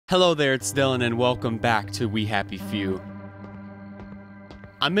Hello there, it's Dylan, and welcome back to We Happy Few.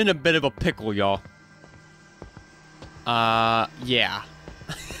 I'm in a bit of a pickle, y'all. Yeah.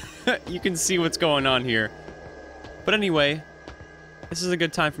 You can see what's going on here. But anyway, this is a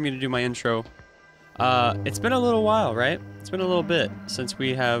good time for me to do my intro. It's been a little while, right? It's been a little bit since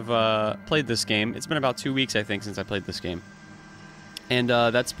we have, played this game. It's been about 2 weeks, I think, since I played this game. And,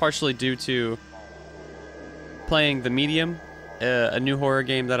 that's partially due to playing The Medium, a new horror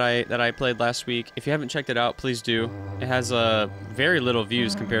game that I played last week. If you haven't checked it out, please do. It has very little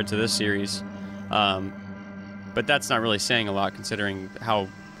views compared to this series, but that's not really saying a lot considering how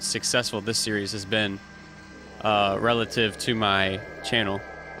successful this series has been relative to my channel.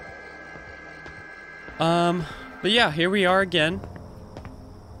 But yeah, here we are again,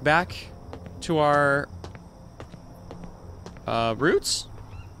 back to our roots.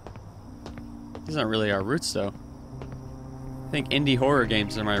 These aren't really our roots though. I think indie horror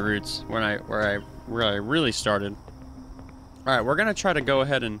games are my roots, where I really started. All right, we're gonna try to go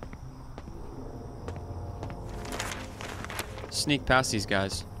ahead and sneak past these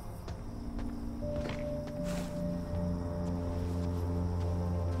guys.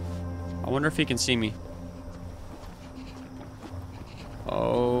 I wonder if he can see me.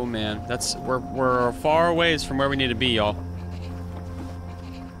 Oh man, we're far ways from where we need to be, y'all.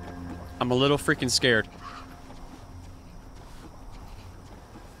 I'm a little freaking scared.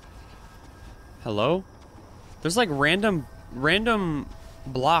 Hello? There's like random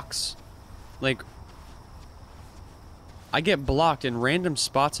blocks. Like, I get blocked in random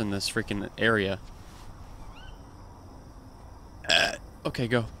spots in this freaking area. Okay,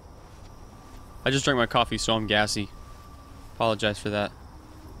 go. I just drank my coffee, so I'm gassy. Apologize for that.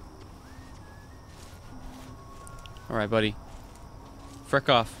 Alright, buddy. Frick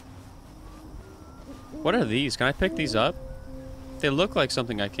off. What are these? Can I pick these up? They look like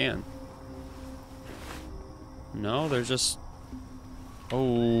something I can. No, they're just...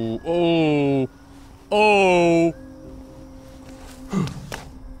 Oh.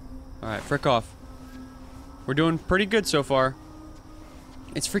 Alright, frick off. We're doing pretty good so far.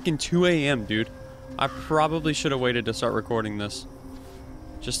 It's freaking 2 a.m., dude. I probably should have waited to start recording this.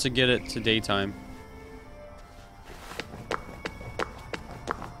 Just to get it to daytime.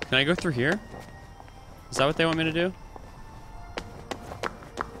 Can I go through here? Is that what they want me to do?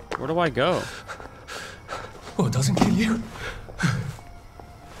 Where do I go? Oh, it doesn't kill you.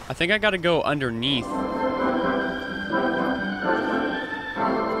 I think I gotta go underneath.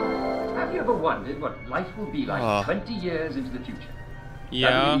 Have you ever wondered what life will be like 20 years into the future?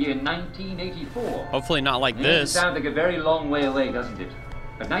 Yeah. That will be in 1984. Hopefully not like It this. sounds like a very long way away, doesn't it?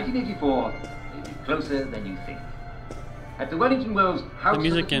 But 1984 is closer than you think. At the Wellington Wells House The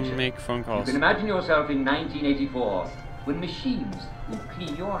music of the can Future, make phone you calls. can imagine yourself in 1984 when machines will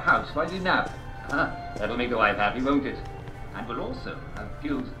clean your house while you nap. That'll make the wife happy, won't it? And we'll also have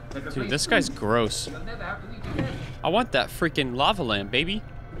fuels that replace Dude, this guy's food. gross. You'll never have to eat again. I want that freaking lava lamp, baby.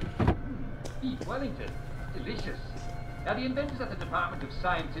 Beef Wellington. Delicious. Now the inventors at the Department of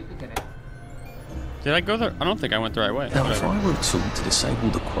Scientific and... Did I go there? I don't think I went the right way. Now, if I were a tool to disable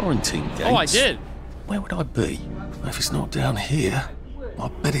the quarantine gates... Oh, I did! Where would I be? If it's not down here, I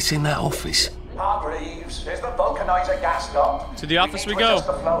bet it's in that office. Hargreaves, is the vulcanizer gas stopped? To the office we need to go. adjust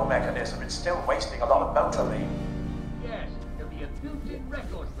the flow mechanism. It's still wasting a lot of motor lead. Yes, there'll be a built-in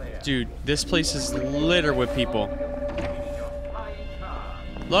record player. Dude, this place is littered with people.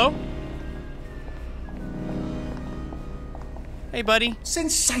 Hello? Hey, buddy.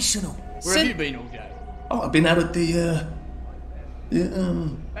 Sensational. Where have you been all day? Oh, I've been out at the,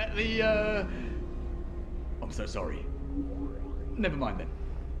 At the, I'm so sorry. Never mind then.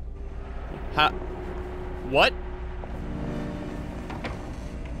 What?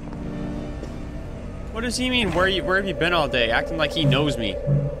 What does he mean? Where have you been all day? Acting like he knows me.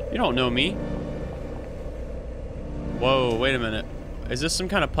 You don't know me. Whoa, wait a minute. Is this some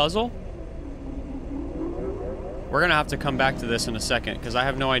kind of puzzle? We're gonna have to come back to this in a second, because I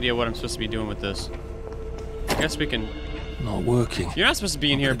have no idea what I'm supposed to be doing with this. I guess we can... Not working. You're not supposed to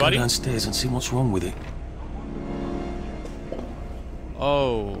be in here, Go buddy. downstairs and see what's wrong with it.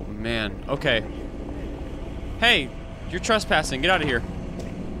 Oh, man. Okay. Hey, you're trespassing. Get out of here.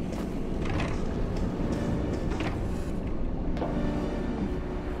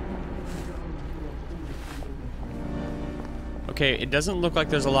 Okay, it doesn't look like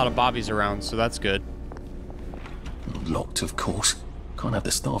there's a lot of bobbies around, so that's good. Locked, of course. Can't have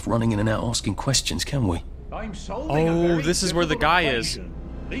the staff running in and out asking questions, can we? I'm solving a Oh, very this is where the difficult guy is. equation.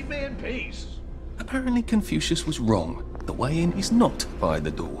 Leave me in peace. Apparently Confucius was wrong. The way in is not by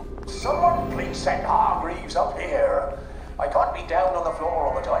the door. Someone please send Hargreaves up here. I can't be down on the floor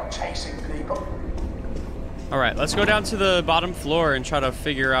all the time. Alright, let's go down to the bottom floor and try to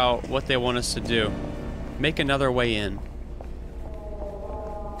figure out what they want us to do. Make another way in.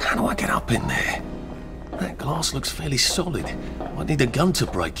 How do I get up in there? That glass looks fairly solid. I need a gun to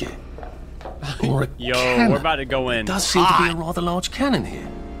break it. Or a Yo, cannon. we're about to go in. It does seem to be a rather large cannon here.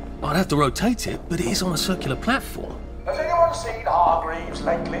 I'd have to rotate it, but it is on a circular platform. Has anyone seen Hargreaves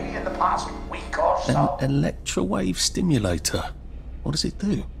lately in the past week or so? An electrowave stimulator. What does it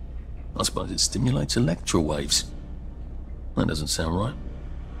do? I suppose it stimulates electrowaves. That doesn't sound right.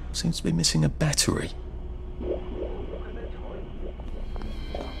 Seems to be missing a battery.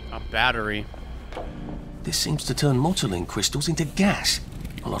 A battery. This seems to turn motoline crystals into gas.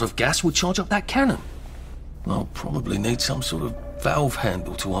 A lot of gas would charge up that cannon. I'll probably need some sort of valve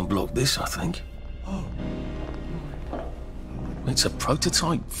handle to unblock this, I think. It's a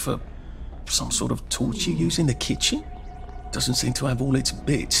prototype for some sort of torch you use in the kitchen? Doesn't seem to have all its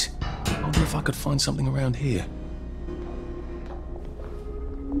bits. I wonder if I could find something around here.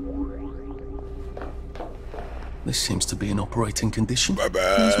 This seems to be in operating condition. These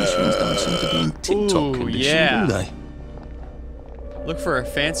machines don't seem to be in tip-top condition, yeah. do they? Look for a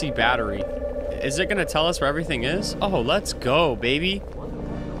fancy battery. Is it gonna tell us where everything is? Oh, let's go, baby.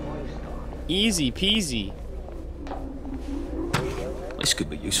 Easy peasy. This could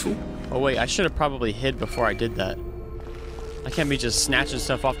be useful. Oh wait, I should have probably hid before I did that. I can't be just snatching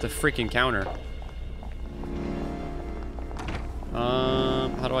stuff off the freaking counter.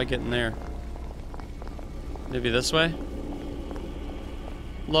 How do I get in there? Maybe this way?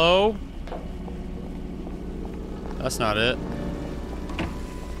 Low? That's not it.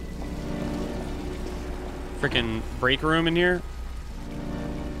 Freaking break room in here?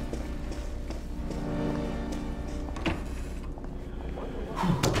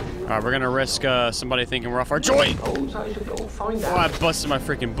 Alright, we're gonna risk somebody thinking we're off our joint! Oh, I busted my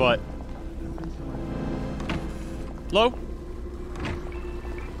freaking butt. Low?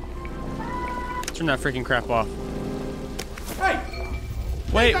 Turn that freaking crap off. Hey!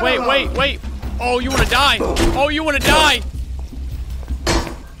 Wait! Oh, you wanna die! Oh, you wanna die!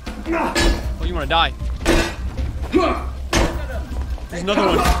 Oh, you wanna die. There's another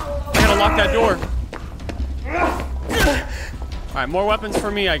one. I gotta lock that door. Alright, more weapons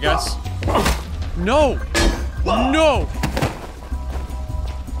for me, I guess. No! No!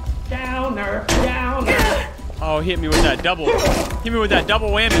 Downer! Oh, hit me with that double. Hit me with that double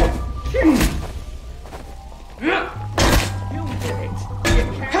whammy.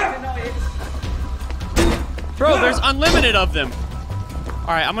 Bro, there's unlimited of them.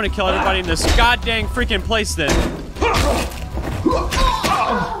 Alright, I'm gonna kill everybody in this goddamn freaking place then.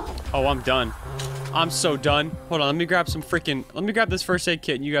 Oh, I'm done. I'm so done. Hold on, let me grab this first aid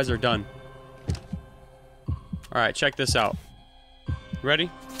kit and you guys are done. Alright, check this out. Ready?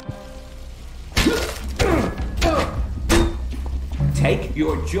 Take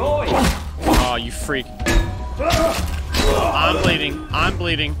your joy! Oh, you freak. I'm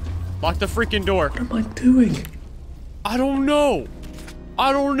bleeding. Lock the freaking door. What am I doing? I don't know.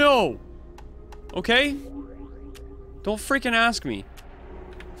 Okay? Don't freaking ask me.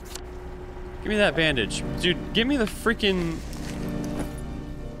 Give me that bandage. Dude, give me the freaking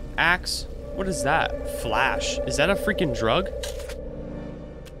axe. What is that? Flash. Is that a freaking drug?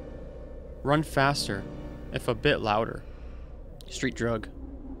 Run faster, if a bit louder. Street drug.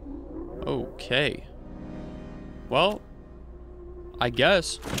 Okay. Well, I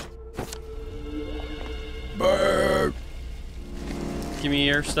guess. Bird. Give me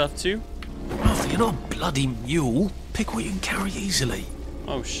your stuff too. Oh, you're not a bloody mule. Pick what you can carry easily.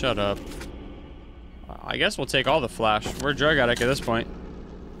 Oh, shut up. I guess we'll take all the flash. We're a drug addict at this point.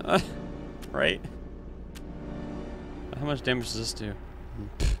 Right? How much damage does this do?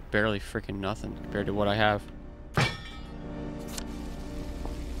 Barely freaking nothing compared to what I have.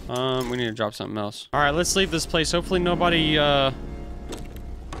 We need to drop something else. Alright, let's leave this place. Hopefully nobody,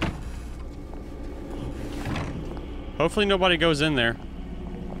 hopefully nobody goes in there.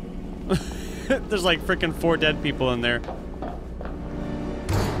 There's like freaking 4 dead people in there.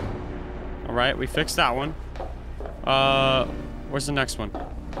 Alright, we fixed that one. Where's the next one?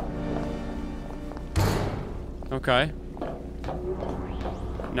 Okay.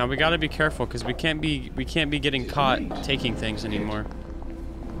 Now we gotta be careful because we can't be getting caught taking things anymore.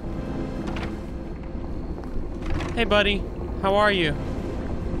 Hey buddy, how are you?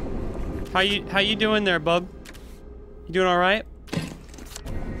 How you doing there, bub? You doing all right?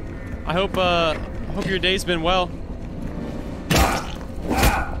 I hope your day's been well.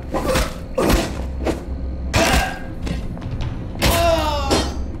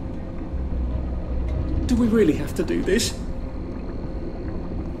 Do we really have to do this?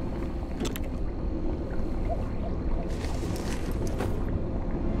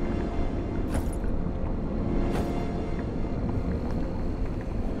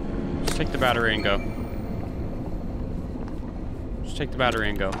 battery and go. Just take the battery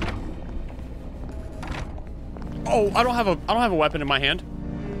and go. Oh, I don't have a weapon in my hand.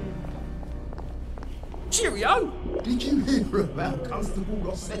 Cheerio! Did you hear about Constable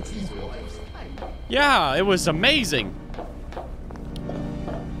Rossetti's wife's cake? Yeah, it was amazing.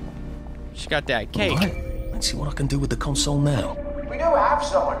 She got that cake. All right. Let's see what I can do with the console now. We do have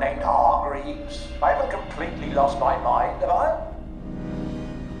someone named Hargreaves. I haven't completely lost my mind, have I?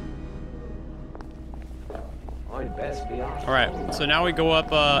 I'd best be off. All right, so now we go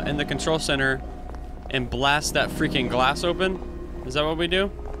up in the control center and blast that freaking glass open. Is that what we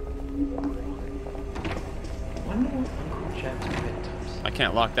do? I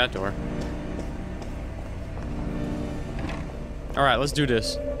can't lock that door. All right, let's do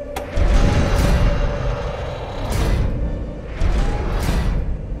this.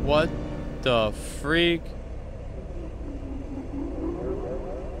 What the freak?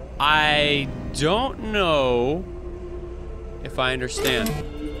 I don't know if I understand.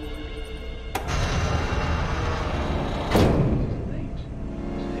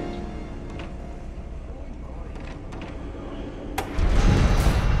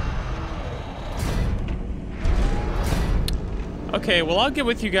 Okay, well, I'll get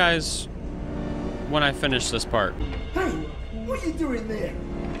with you guys when I finish this part. Hey, what are you doing there?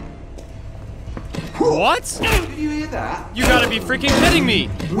 What? Did you hear that? You gotta be freaking kidding me!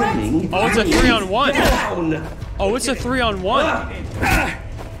 Oh, it's a 3-on-1. Down! Oh, it's a 3-on-1.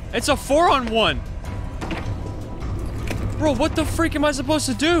 It's a 4-on-1. Bro, what the freak am I supposed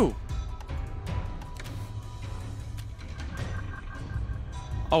to do?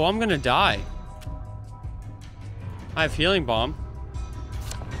 Oh, I'm gonna die. I have healing bomb.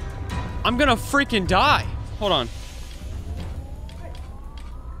 I'm gonna freaking die. Hold on.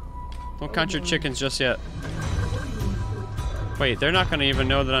 Don't count your chickens just yet. Wait, they're not gonna even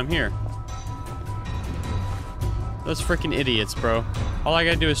know that I'm here. Those freaking idiots, bro. All I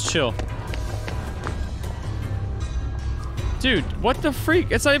gotta do is chill. Dude, what the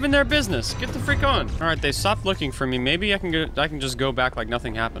freak? It's not even their business. Get the freak on. All right, they stopped looking for me. Maybe I can just go back like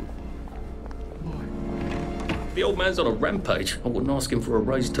nothing happened. The old man's on a rampage. I wouldn't ask him for a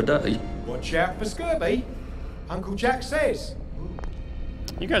raise today. Watch out for scurvy. Uncle Jack says.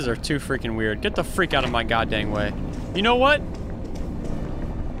 You guys are too freaking weird. Get the freak out of my goddamn way. You know what?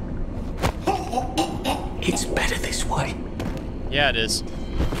 It's better this way. Yeah, it is.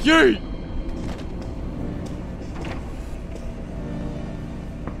 Yay!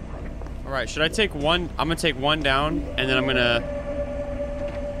 Alright, should I take one? I'm gonna take one down, and then I'm gonna...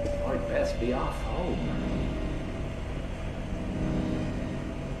 I'd best be off home.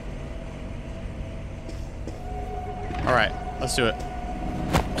 Alright, let's do it.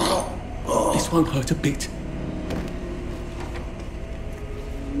 This won't hurt a bit.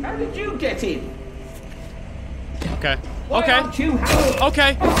 How did you get in? Okay. Why Okay. aren't you helping?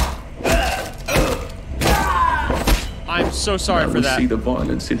 Okay. I'm so sorry for that. See the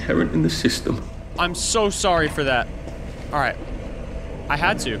violence inherent in the system. I'm so sorry for that. Alright. I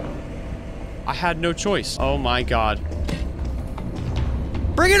had to. I had no choice. Oh my god.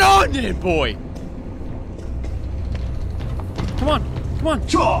 Bring it on then, boy! Come on. Come on.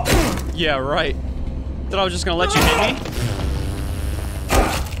 Yeah, right. Thought I was just gonna let you hit me?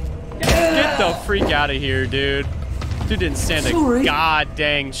 Get the freak out of here, dude. Dude didn't stand a god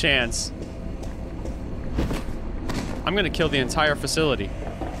dang chance. I'm gonna kill the entire facility.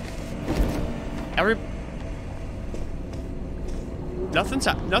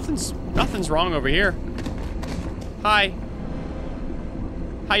 Nothing's wrong over here. Hi.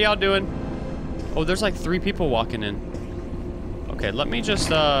 How y'all doing? Oh, there's like 3 people walking in. Okay, let me just,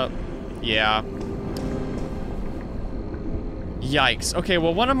 yeah. Yikes. Okay,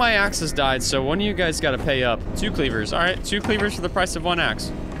 well, one of my axes died, so one of you guys gotta pay up. 2 cleavers. Alright, 2 cleavers for the price of 1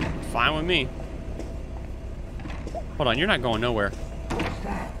 axe. Fine with me. Hold on, you're not going nowhere.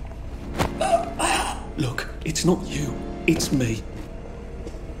 Look, it's not you. It's me.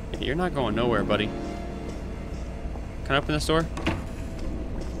 You're not going nowhere, buddy. Can I open this door?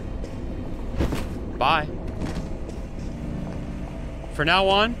 Bye. From now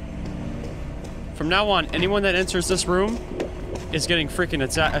on, anyone that enters this room is getting freaking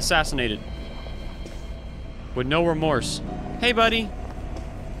assassinated. With no remorse. Hey, buddy.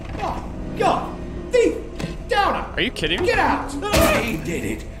 Oh, God! Thief! Downer! Are you kidding me? Get out! He did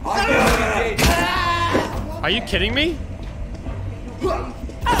it. I know he did. Are you kidding me?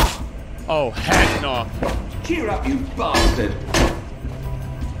 Oh, heck no. Cheer up, you bastard!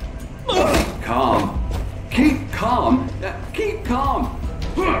 Calm. Keep calm. Keep calm.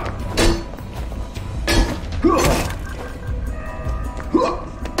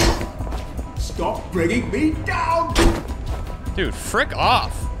 bringing me down! Dude, frick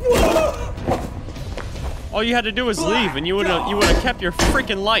off. All you had to do was leave and you would have kept your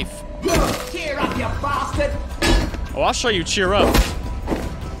freaking life. Cheer up, you bastard! Oh, I'll show you cheer up.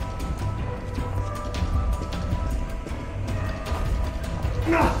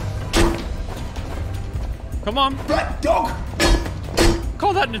 Come on. Black dog!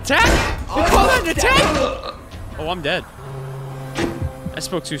 Call that an attack? You call that an attack? Oh, I'm dead. I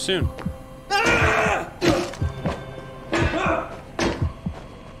spoke too soon.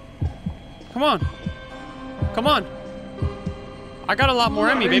 Come on. Come on. I got a lot more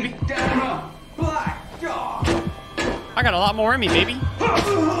in me, baby. I got a lot more in me, baby.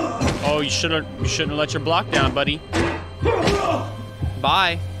 Oh, you shouldn't have let your block down, buddy.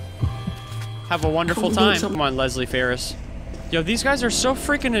 Bye. Have a wonderful time. Come on, Leslie Ferris. Yo, these guys are so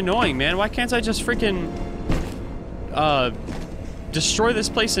freaking annoying, man. Why can't I just freaking destroy this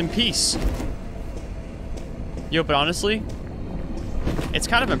place in peace? Yo, but honestly, it's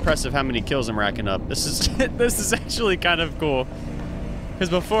kind of impressive how many kills I'm racking up. This is this is actually kind of cool. Because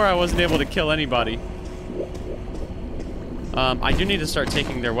before I wasn't able to kill anybody. I do need to start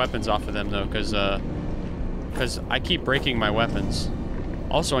taking their weapons off of them though, because I keep breaking my weapons.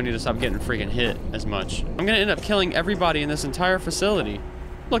 Also, I need to stop getting freaking hit as much. I'm gonna end up killing everybody in this entire facility.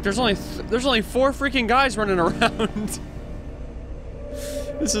 Look, there's only 4 freaking guys running around.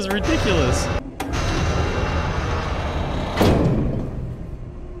 This is ridiculous.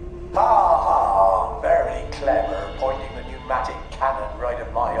 Very clever, pointing the pneumatic cannon right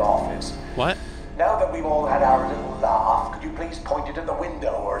at my office. What? Now that we've all had our little laugh, could you please point it at the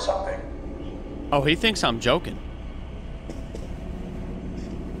window or something? Oh, he thinks I'm joking.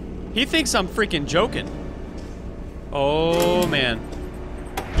 He thinks I'm freaking joking. Oh, man.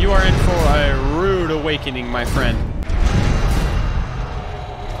 You are in for a rude awakening, my friend.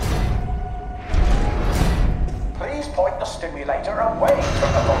 Please point the stimulator away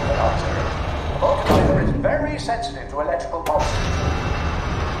from the vulcanizer. The vulcanizer is very sensitive to electrical pulses.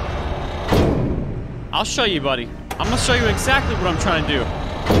 I'll show you, buddy. I'm gonna show you exactly what I'm trying to do.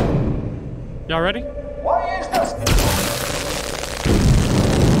 Y'all ready? Why is this?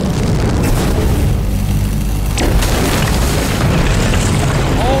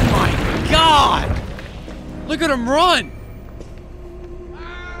 Oh my God! Look at him run!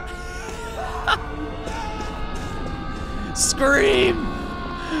 Scream!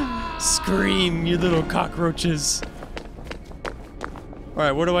 Scream, you little cockroaches.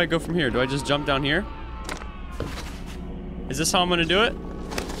 Alright, where do I go from here? Do I just jump down here? Is this how I'm gonna do it?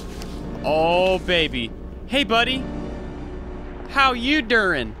 Oh, baby. Hey, buddy. How you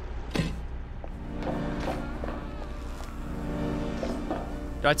doing?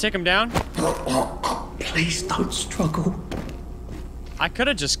 Do I take him down? Please don't struggle. I could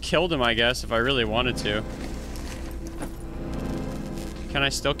have just killed him, I guess, if I really wanted to. Can I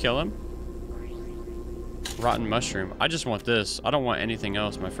still kill him? Rotten mushroom. I just want this. I don't want anything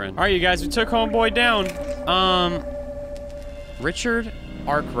else, my friend. All right, you guys, we took homeboy down. Richard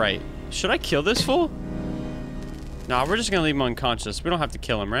Archwright. Should I kill this fool? Nah, we're just gonna leave him unconscious. We don't have to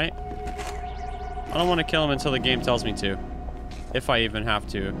kill him, right? I don't want to kill him until the game tells me to. If I even have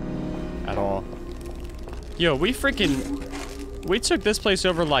to. At all. Yo, we took this place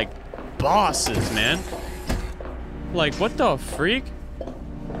over like bosses, man. Like, what the freak?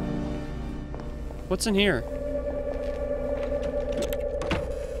 What's in here?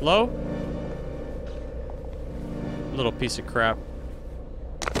 Hello? Little piece of crap.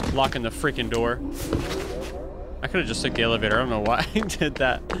 Locking the freaking door. I could have just took the elevator. I don't know why I did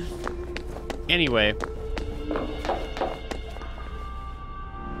that. Anyway.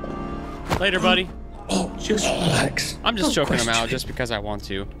 Later, buddy. Oh, just relax. I'm just choking him out just because I want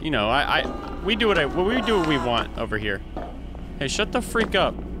to. You know, we do what we want over here. Hey, shut the freak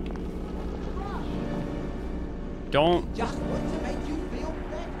up. Don't. Just want to make you feel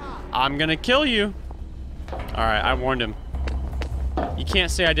better. I'm gonna kill you. Alright, I warned him. You can't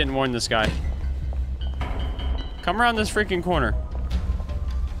say I didn't warn this guy. Come around this freaking corner.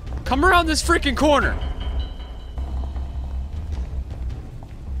 Come around this freaking corner!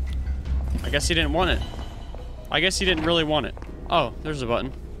 I guess he didn't want it. I guess he didn't really want it. Oh, there's a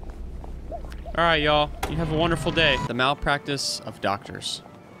button. Alright, y'all. You have a wonderful day. The malpractice of doctors.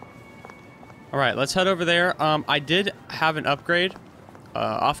 Alright, let's head over there. I did have an upgrade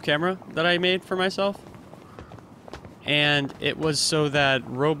off camera that I made for myself. And it was so that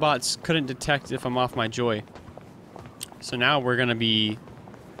robots couldn't detect if I'm off my joy. So now we're gonna be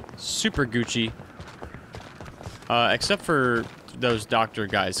super Gucci. Except for those doctor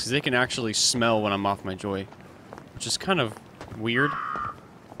guys, because they can actually smell when I'm off my joy. Which is kind of weird.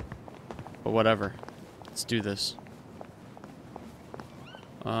 But whatever. Let's do this.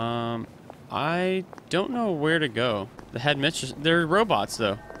 I don't know where to go. The head mistress... They're robots,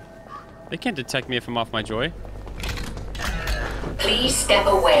 though. They can't detect me if I'm off my joy. Please step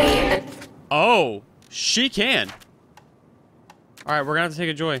away. Oh! She can! Alright, we're gonna have to take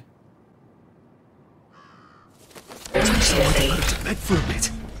a joy. Someone can put her to bed for a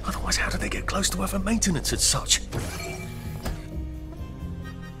bit. Otherwise, how do they get close to her for maintenance and such?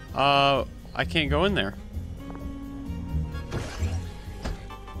 I can't go in there.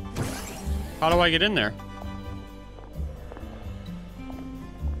 How do I get in there?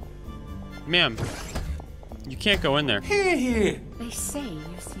 Ma'am, you can't go in there. Here, here! They say you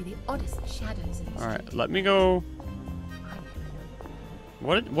see the oddest shadows in the Alright, let me go.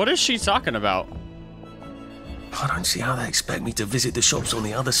 What is she talking about? I don't see how they expect me to visit the shops on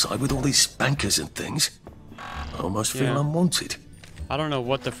the other side with all these spankers and things. I almost feel unwanted. I don't know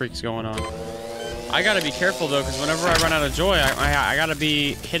what the freak's going on. I gotta be careful though, because whenever I run out of joy, I gotta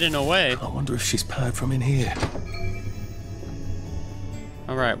be hidden away. I wonder if she's powered from in here.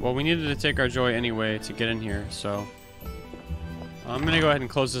 Alright, well we needed to take our joy anyway to get in here, so... I'm gonna go ahead and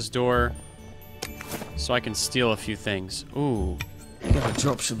close this door so I can steal a few things. Ooh. Gotta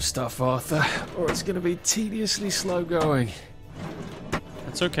drop some stuff, Arthur, or it's gonna be tediously slow going.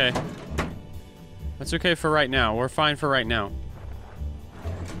 That's okay. That's okay for right now. We're fine for right now.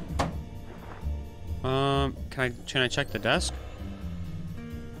 Can I check the desk?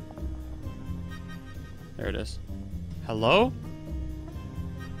 There it is. Hello?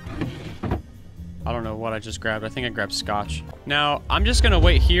 I don't know what I just grabbed. I think I grabbed scotch. Now, I'm just gonna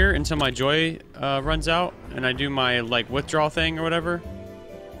wait here until my joy runs out and I do my, like, withdrawal thing or whatever.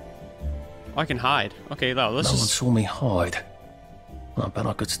 Oh, I can hide. Okay, let's No one just... saw me hide. I bet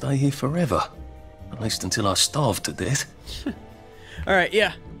I could stay here forever. At least until I starved to death. Alright,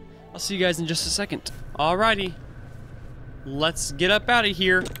 yeah. I'll see you guys in just a second. Alrighty. Let's get up out of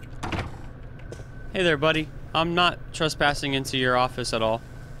here. Hey there, buddy. I'm not trespassing into your office at all.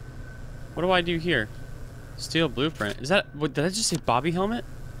 What do I do here? Steel blueprint. Is that... What, did I just say Bobby helmet?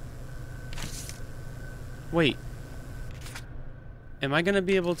 Wait. Am I gonna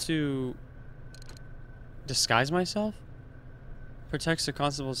be able to... disguise myself? Protects the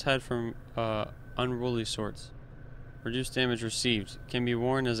constable's head from unruly sorts. Reduce damage received. Can be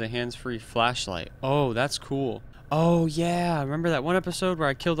worn as a hands-free flashlight. Oh, that's cool. Oh, yeah. Remember that one episode where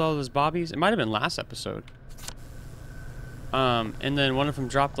I killed all those bobbies? It might have been last episode. And then one of them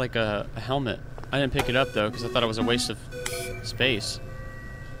dropped like a helmet. I didn't pick it up though because I thought it was a waste of space.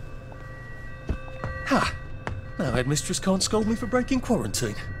 Ha! Now Headmistress can't scold me for breaking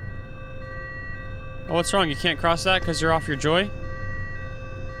quarantine. Oh, what's wrong? You can't cross that because you're off your joy?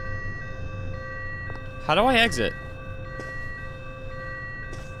 How do I exit?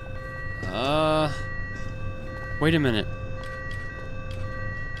 Wait a minute.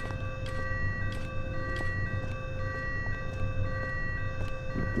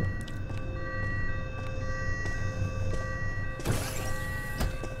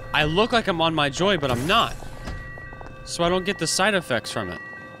 I look like I'm on my joy, but I'm not. So I don't get the side effects from it.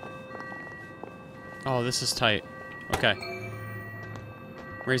 Oh, this is tight. Okay.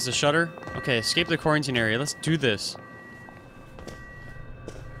 Raise the shutter. Okay, escape the quarantine area. Let's do this.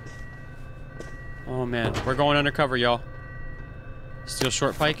 Oh man, we're going undercover, y'all. Steel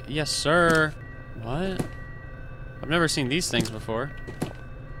short pike? Yes, sir. What? I've never seen these things before.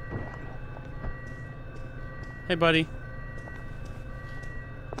 Hey, buddy.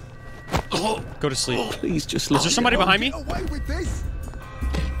 Go to sleep. Please just Is there somebody behind me? Away with this.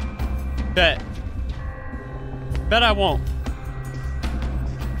 Bet. Bet I won't.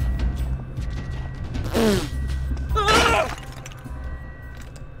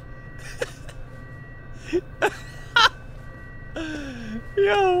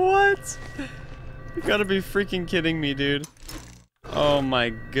 Yo, what? You gotta be freaking kidding me, dude. Oh my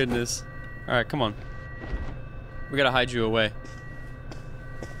goodness. Alright, come on. We gotta hide you away.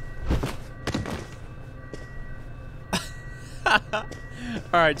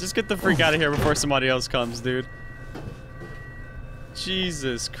 Alright, just get the freak out of here before somebody else comes, dude.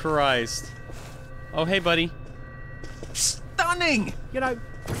 Jesus Christ. Oh, hey, buddy. Stunning! You know,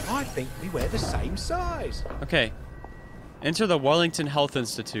 I think we wear the same size. Okay. Enter the Wellington Health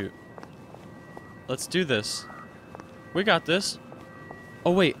Institute. Let's do this. We got this.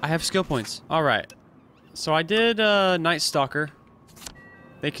 Oh, wait. I have skill points. Alright. So I did Night Stalker.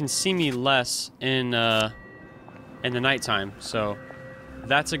 They can see me less in the nighttime, so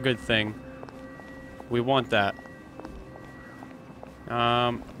that's a good thing. We want that.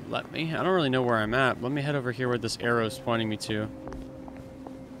 I don't really know where I'm at. Let me head over here where this arrow is pointing me to.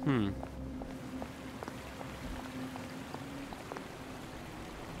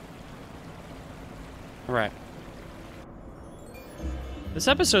 Alright. This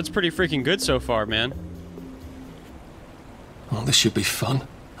episode's pretty freaking good so far, man. Oh, this should be fun.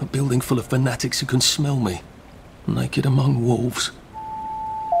 A building full of fanatics who can smell me. Naked among wolves.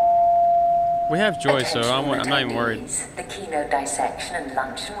 We have Joy, so I'm not even worried. The keynote dissection and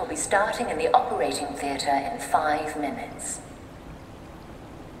luncheon will be starting in the operating theatre in 5 minutes.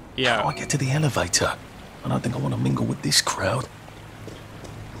 Yeah. How do I get to the elevator? I don't think I want to mingle with this crowd.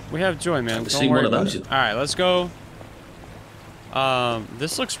 We have Joy, man. I've seen one of those. Alright, let's go.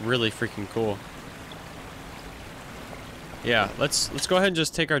 This looks really freaking cool. Yeah, let's go ahead and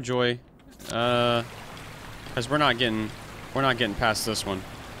just take our Joy. Because we're not getting past this one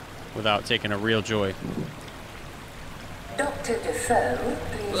without taking a real Joy. Dr. Defoe,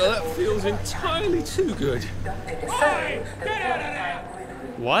 please. Well, that feels entirely too good. Dr. Defoe,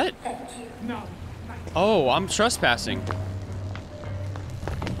 What? thank you. No. Oh, I'm trespassing.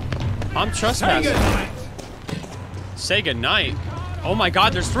 I'm trespassing. Say goodnight. Oh my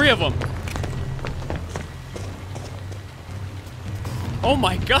god, there's 3 of them. Oh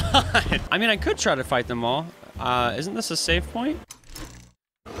my god. I mean, I could try to fight them all. Isn't this a save point?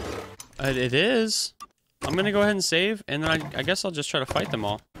 It is. I'm gonna go ahead and save, and then I guess I'll just try to fight them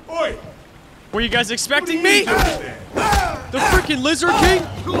all. Oi! Were you guys expecting me? The freaking Lizard King?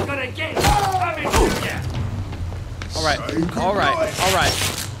 Alright, alright, alright,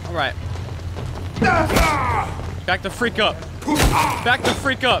 alright. Back the freak up. Back the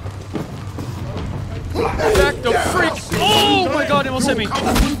freak up. Back the freak. Oh my god, it almost hit me.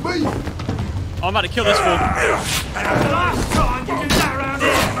 Oh, I'm about to kill this fool.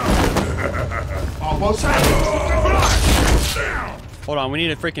 Hold on, we need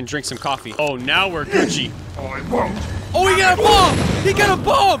to freaking drink some coffee. Oh, now we're Gucci. Oh, he got a bomb! He got a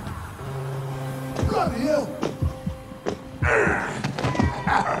bomb! Bloody hell!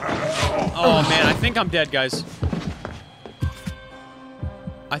 Oh man, I think I'm dead, guys.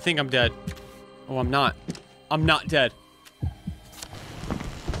 I think I'm dead. Oh, I'm not. I'm not dead.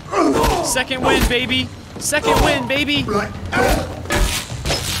 Second win, baby. Second win, baby.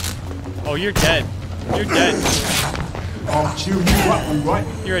 Oh, you're dead. You're dead. I'll chew you up, all right?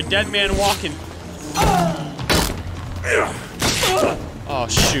 You're a dead man walking. Oh,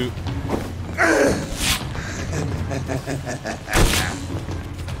 shoot.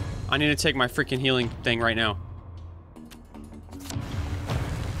 I need to take my freaking healing thing right now.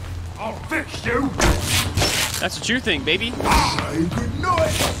 I'll fix you! That's what you think, baby. Good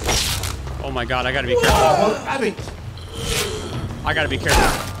night! Oh my god, I gotta be careful. I gotta be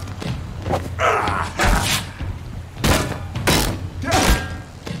careful.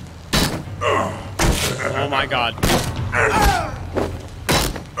 Oh my god.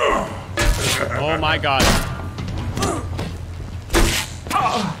 Oh my god.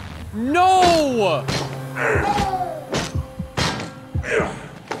 No!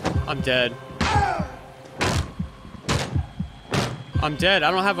 I'm dead. I'm dead. I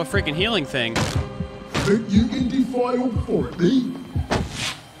don't have a freaking healing thing. Think you can defy authority?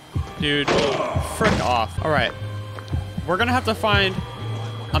 Dude, frick off. Alright. We're gonna have to find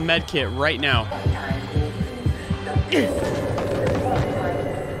a med kit right now.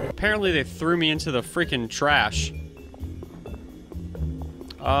 Apparently they threw me into the freaking trash.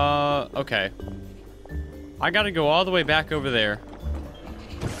 Okay. I gotta go all the way back over there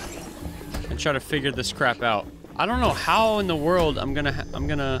and try to figure this crap out. I don't know how in the world I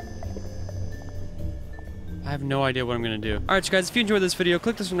have no idea what I'm gonna do. Alright, so guys, if you enjoyed this video,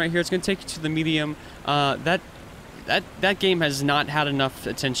 click this one right here. It's gonna take you to the medium. That game has not had enough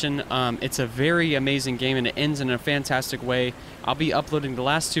attention. It's a very amazing game, and it ends in a fantastic way. I'll be uploading the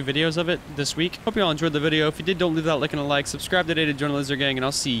last 2 videos of it this week. Hope you all enjoyed the video. If you did, don't leave without liking a like. Subscribe today to join the Lizard Gang, and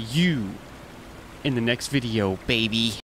I'll see you in the next video, baby.